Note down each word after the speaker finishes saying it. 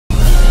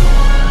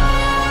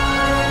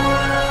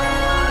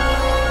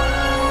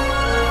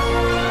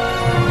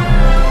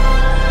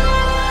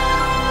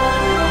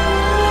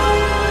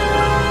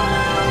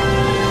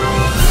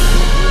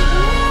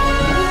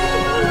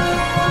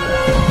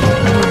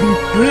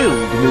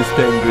most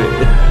angry.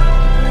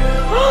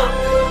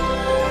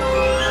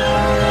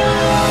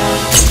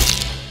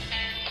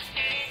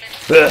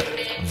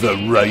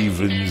 The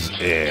Raven's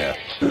heir.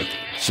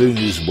 Soon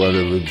as one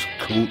of them's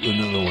caught,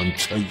 another one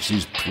takes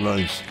his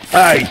place.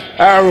 Hey,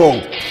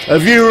 Harold,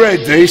 have you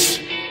read this?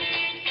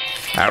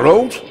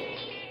 Harold?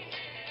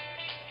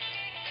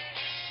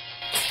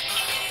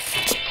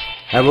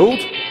 Harold?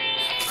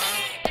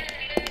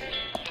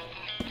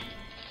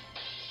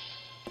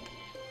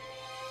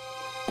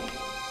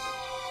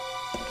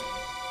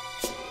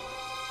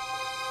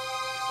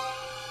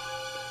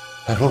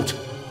 Harold?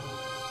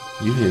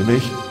 You hear me?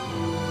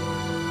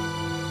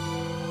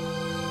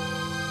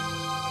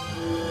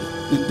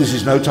 This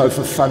is no time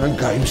for fun and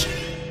games.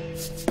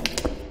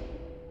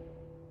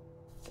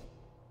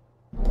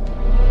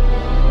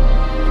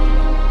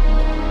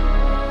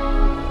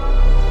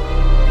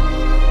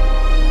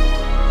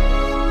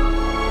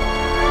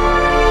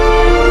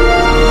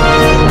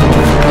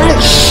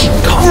 Shh!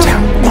 Calm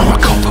down. I'm a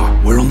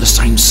copper. We're on the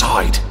same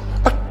side.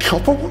 A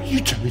copper? What are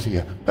you doing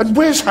here? And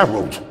where's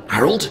Harold?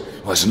 Harold?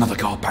 Well, there's another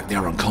guard back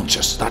there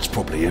unconscious. That's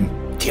probably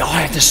him. The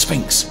Eye of the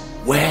Sphinx.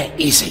 Where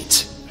is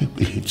it?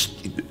 It's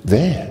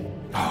there.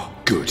 Oh,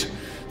 good.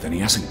 Then he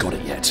hasn't got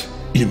it yet.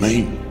 You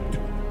mean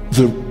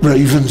the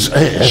Raven's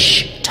heir?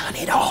 Shh! Turn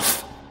it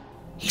off.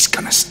 He's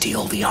gonna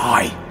steal the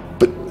eye.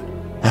 But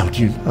how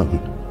do you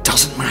know?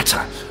 Doesn't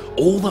matter.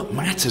 All that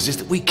matters is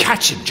that we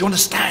catch him. Do you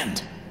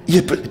understand?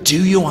 Yeah, but...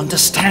 Do you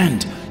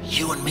understand?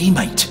 You and me,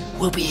 mate,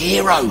 we'll be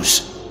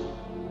heroes.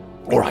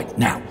 All right,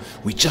 now,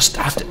 we just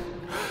have to...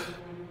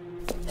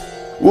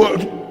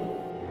 What?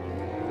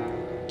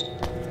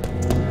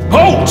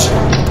 Halt!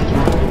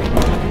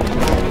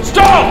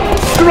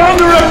 Stop! You're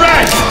under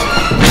arrest!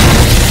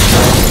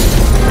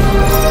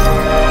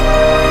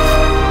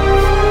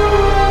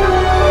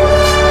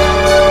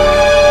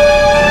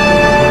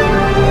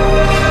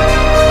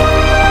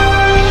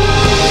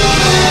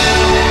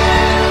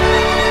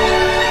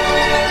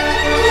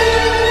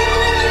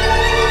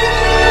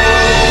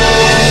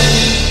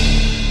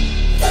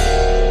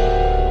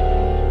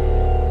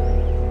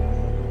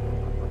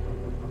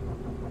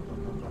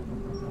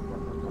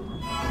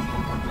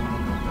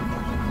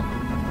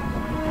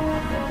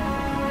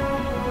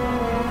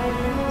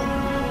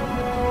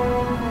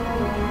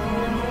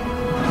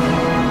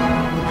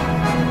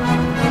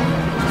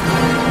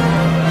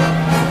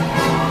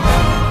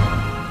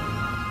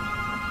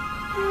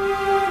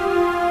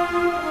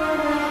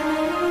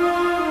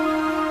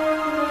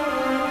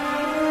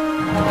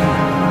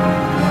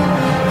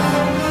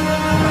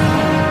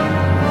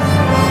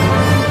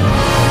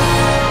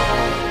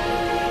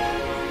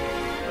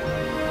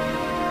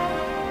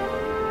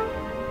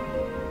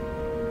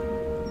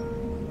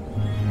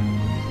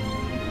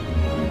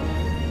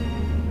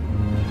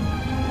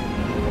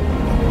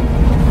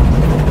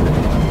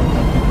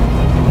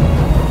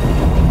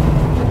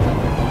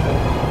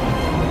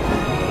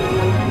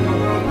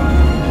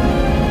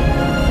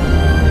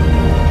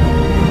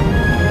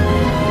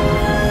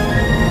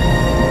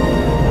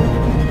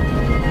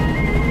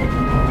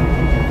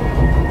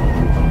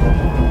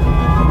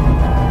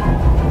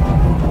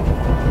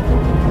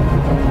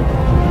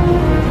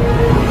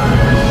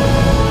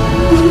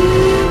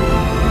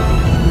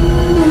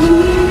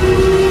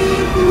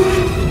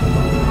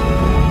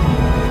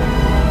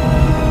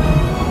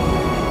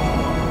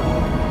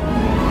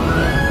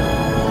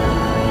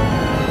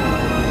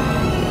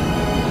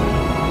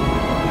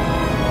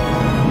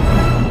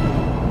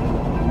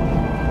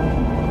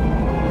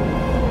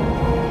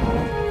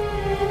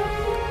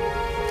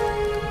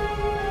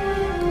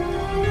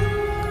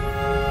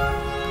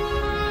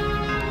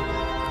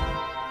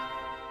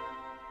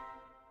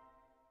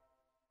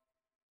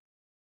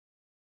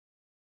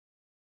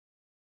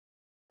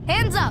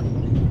 Hands up!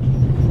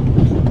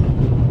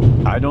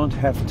 I don't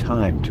have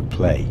time to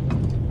play.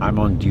 I'm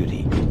on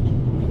duty.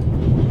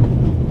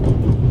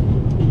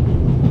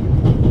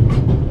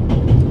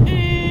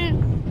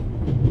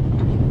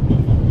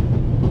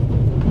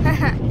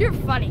 Haha, you're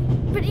funny.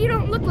 But you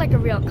don't look like a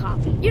real cop.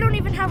 You don't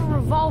even have a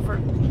revolver.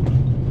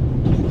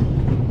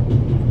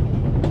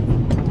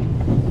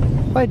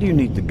 Why do you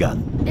need the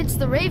gun? It's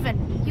the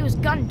Raven. He was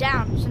gunned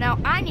down, so now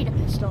I need a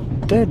pistol.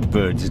 Dead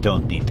birds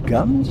don't need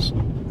guns.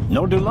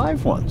 Nor do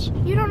live ones.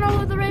 You don't know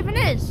who the Raven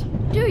is,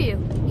 do you?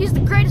 He's the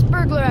greatest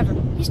burglar ever.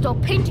 He stole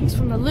paintings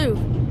from the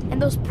Louvre. And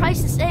those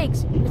priceless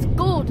eggs with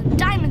gold and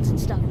diamonds and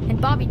stuff.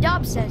 And Bobby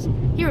Dobbs says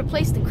he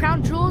replaced the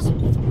crown jewels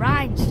with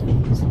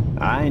rhinestones.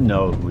 I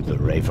know who the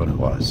Raven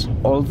was.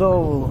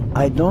 Although,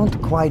 I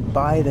don't quite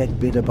buy that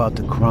bit about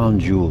the crown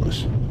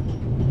jewels.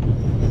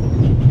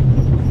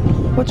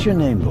 What's your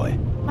name, boy?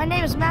 My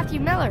name is Matthew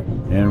Miller.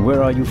 And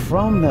where are you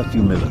from,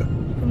 Matthew Miller?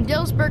 From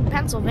Dillsburg,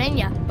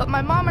 Pennsylvania. But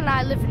my mom and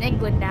I live in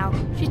England now.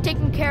 She's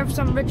taking care of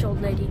some rich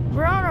old lady.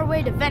 We're on our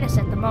way to Venice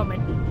at the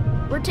moment.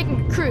 We're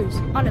taking a cruise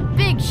on a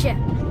big ship.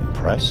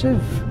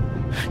 Impressive.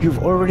 You've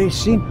already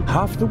seen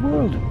half the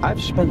world.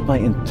 I've spent my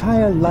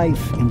entire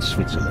life in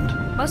Switzerland.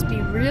 Must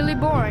be really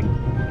boring.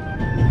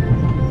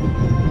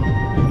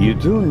 You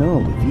do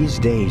know these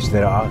days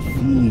there are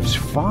thieves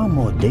far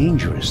more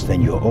dangerous than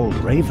your old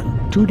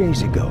Raven. 2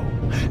 days ago,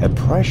 a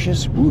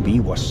precious ruby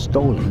was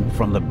stolen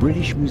from the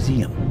British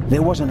Museum.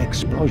 There was an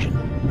explosion.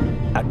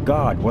 A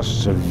guard was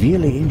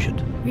severely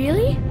injured.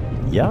 Really?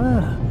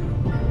 Yeah.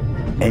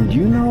 And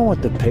you know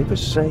what the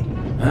papers say?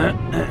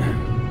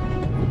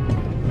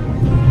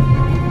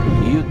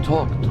 You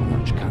talk too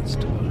much,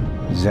 Constable.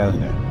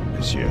 Zellner,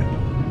 monsieur.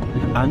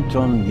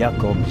 Anton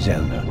Jakob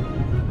Zellner.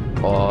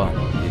 Or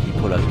did he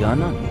pull a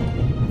gun on you?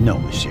 No,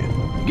 monsieur.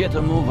 Get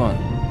a move on.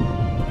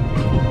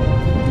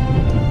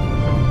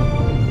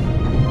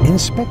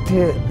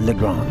 Inspector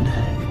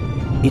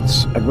Legrand,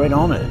 it's a great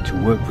honor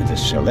to work with a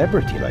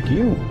celebrity like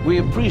you. We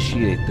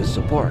appreciate the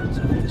support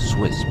of the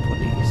Swiss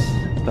police,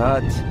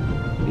 but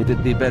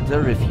it'd be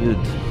better if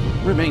you'd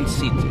remain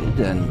seated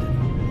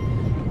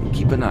and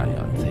keep an eye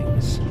on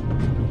things.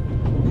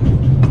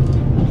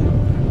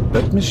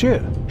 But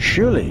monsieur,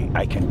 surely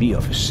I can be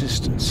of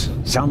assistance,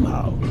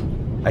 somehow.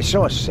 I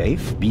saw a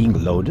safe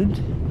being loaded.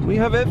 We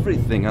have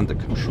everything under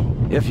control.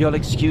 If you'll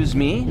excuse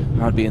me,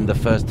 I'll be in the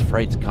first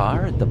freight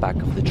car at the back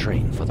of the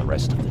train for the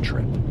rest of the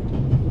trip.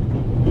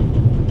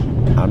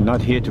 I'm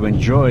not here to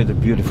enjoy the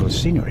beautiful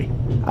scenery.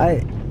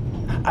 I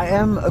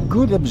am a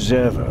good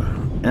observer,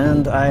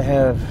 and I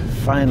have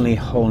finally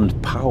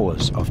honed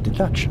powers of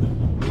deduction.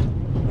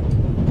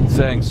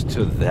 Thanks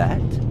to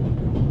that?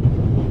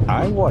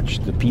 I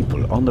watched the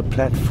people on the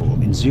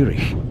platform in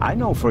Zurich. I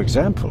know, for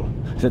example,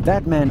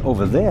 that man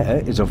over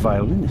there is a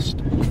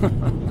violinist.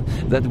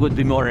 That would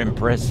be more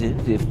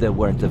impressive if there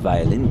weren't a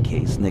violin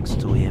case next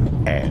to him.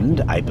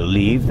 And I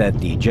believe that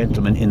the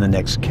gentleman in the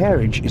next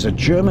carriage is a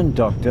German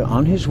doctor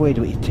on his way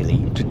to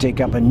Italy to take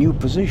up a new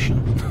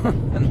position.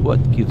 And what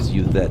gives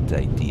you that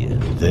idea?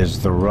 There's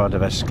the rod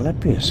of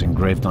Asclepius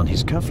engraved on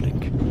his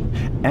cufflink.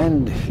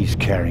 And he's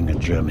carrying a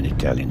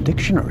German-Italian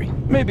dictionary.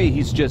 Maybe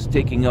he's just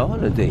taking a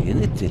holiday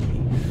in Italy,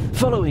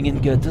 following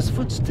in Goethe's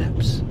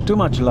footsteps. Too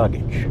much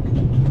luggage.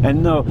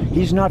 And no,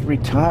 he's not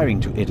retiring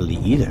to Italy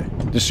either.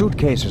 The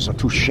suitcases are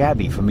too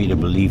shabby for me to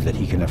believe that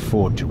he can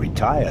afford to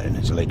retire in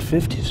his late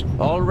 50s.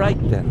 All right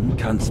then,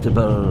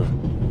 Constable...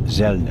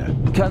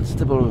 Zellner.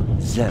 Constable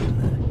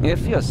Zellner.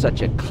 If you're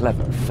such a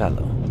clever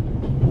fellow,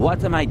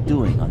 what am I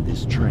doing on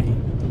this train?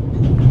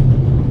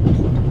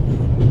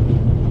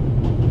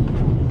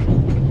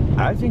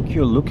 I think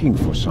you're looking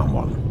for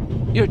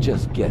someone. You're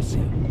just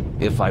guessing.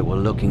 If I were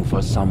looking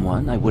for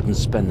someone, I wouldn't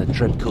spend the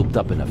trip cooped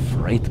up in a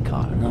freight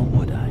car, now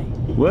would I?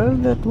 Well,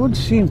 that would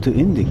seem to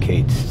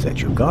indicate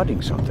that you're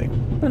guarding something.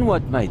 And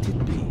what might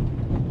it be?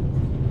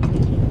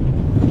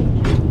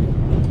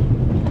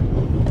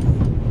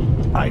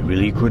 I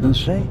really couldn't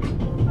say.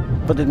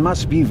 But it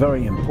must be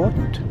very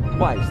important.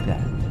 Why is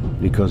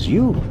that? Because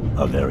you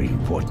are very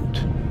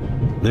important.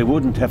 They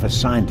wouldn't have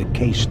assigned the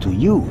case to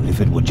you if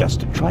it were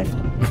just a trifle.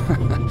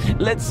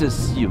 Let's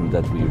assume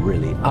that we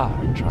really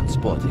are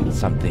transporting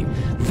something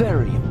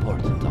very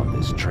important on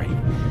this train.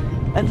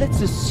 And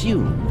let's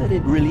assume that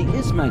it really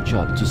is my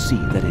job to see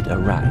that it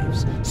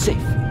arrives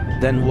safely.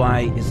 Then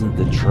why isn't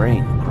the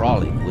train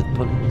crawling with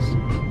police?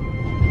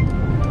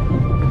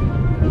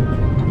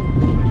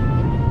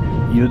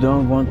 You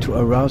don't want to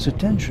arouse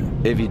attention.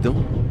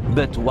 Évident,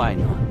 but why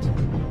not?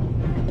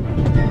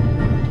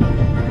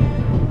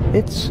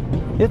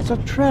 It's a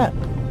trap.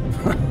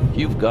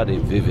 You've got a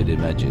vivid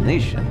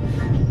imagination.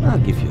 I'll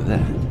give you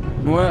that.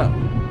 Well,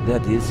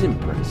 that is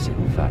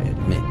impressive, I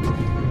admit.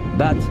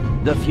 But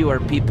the fewer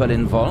people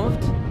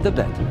involved, the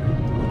better.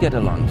 We'll get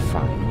along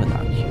fine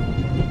without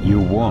you.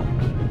 You won't.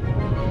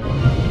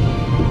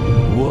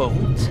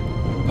 Won't?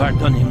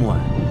 Pardonnez-moi.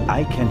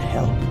 I can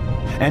help.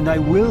 And I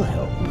will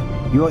help.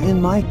 You're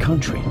in my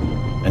country.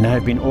 And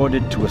I've been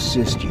ordered to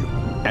assist you.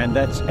 And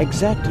that's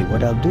exactly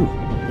what I'll do.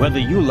 Whether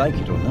you like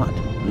it or not.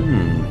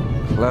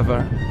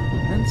 Clever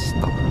and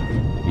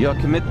stubborn. Your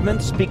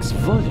commitment speaks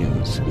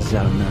volumes,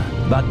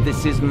 Zellner. But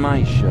this is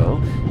my show,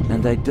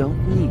 and I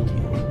don't need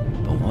you.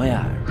 Bon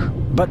voyage.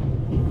 But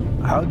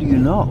how do you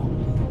know?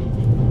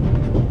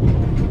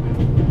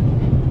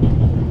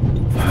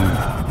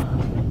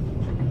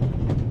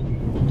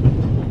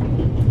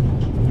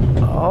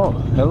 Oh,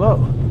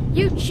 hello.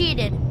 You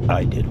cheated.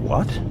 I did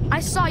what? I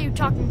saw you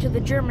talking to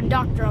the German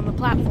doctor on the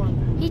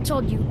platform. He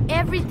told you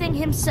everything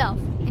himself,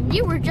 and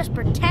you were just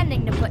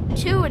pretending to put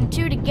 2 and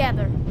 2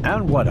 together.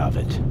 And what of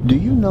it? Do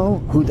you know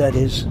who that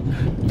is?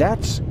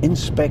 That's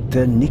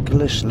Inspector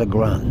Nicholas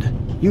Legrand.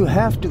 You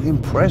have to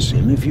impress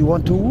him if you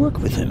want to work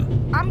with him.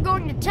 I'm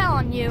going to tell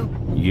on you.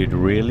 You'd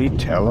really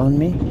tell on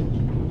me?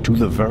 To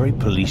the very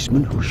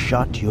policeman who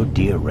shot your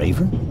dear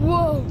Raven?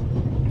 Whoa!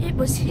 It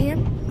was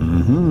him?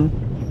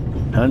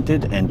 Mm-hmm.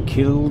 Hunted and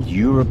killed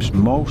Europe's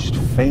most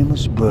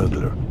famous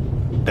burglar.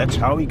 That's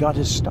how he got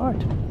his start.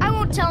 I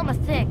won't tell him a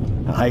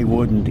thing. I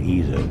wouldn't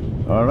either.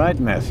 All right,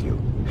 Matthew.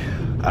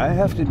 I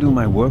have to do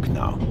my work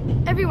now.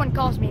 Everyone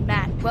calls me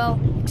Matt. Well,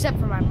 except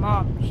for my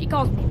mom. She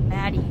calls me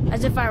Maddie,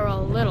 as if I were a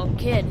little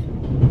kid.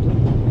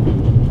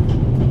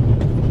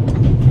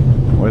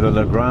 Whether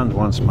Legrand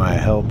wants my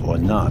help or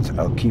not,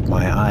 I'll keep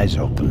my eyes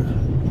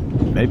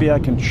open. Maybe I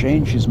can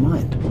change his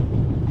mind.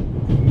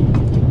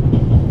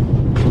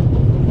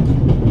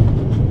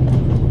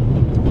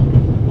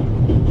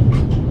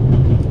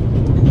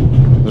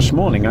 This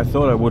morning I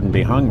thought I wouldn't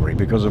be hungry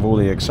because of all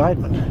the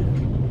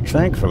excitement.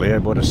 Thankfully, I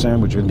bought a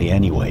sandwich with me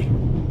anyway.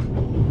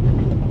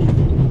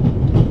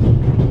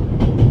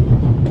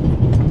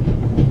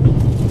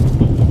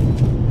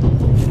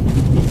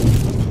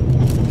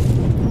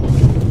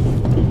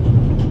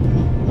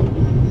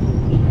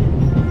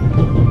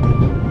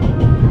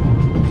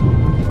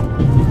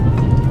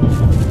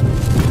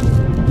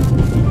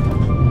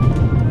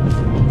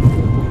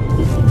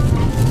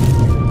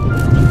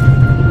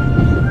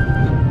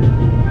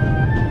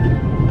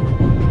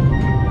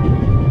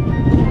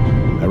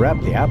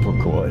 The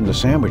apple core in the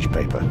sandwich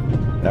paper.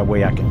 That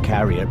way I can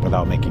carry it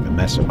without making a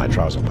mess of my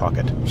trouser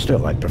pocket.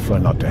 Still, I'd prefer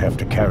not to have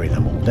to carry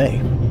them all day.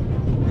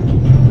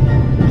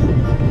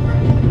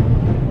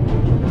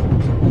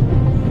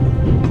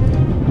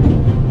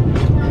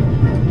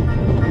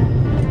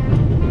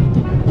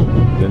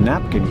 The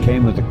napkin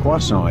came with the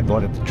croissant I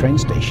bought at the train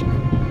station.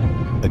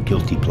 A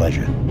guilty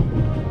pleasure.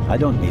 I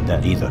don't need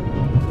that either.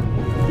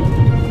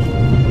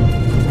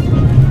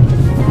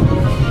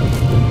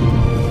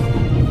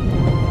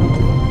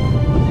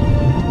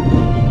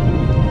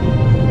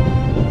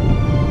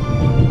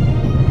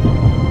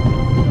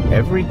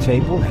 Every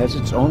table has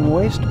its own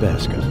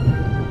wastebasket.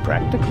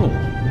 Practical.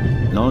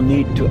 No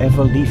need to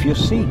ever leave your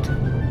seat.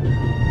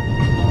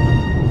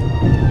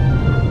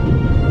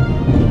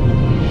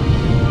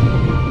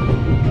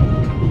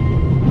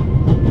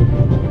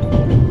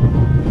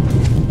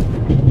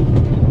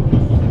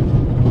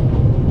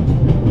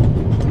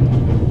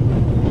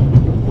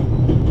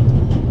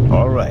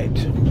 All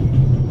right.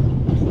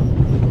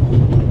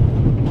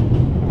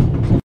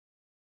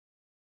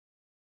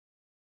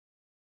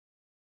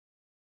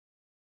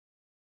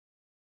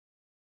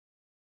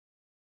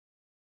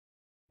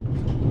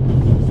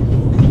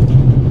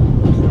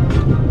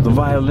 The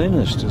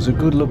violinist is a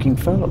good-looking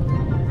fellow,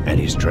 and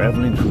he's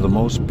traveling through the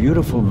most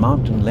beautiful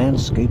mountain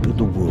landscape in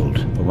the world.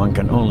 But one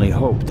can only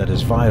hope that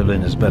his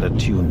violin is better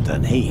tuned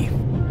than he.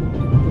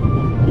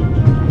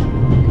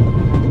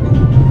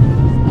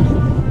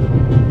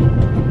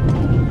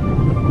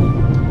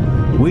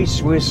 We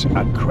Swiss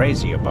are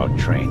crazy about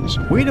trains.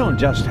 We don't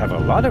just have a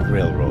lot of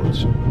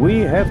railroads. We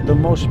have the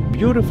most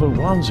beautiful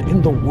ones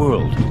in the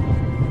world.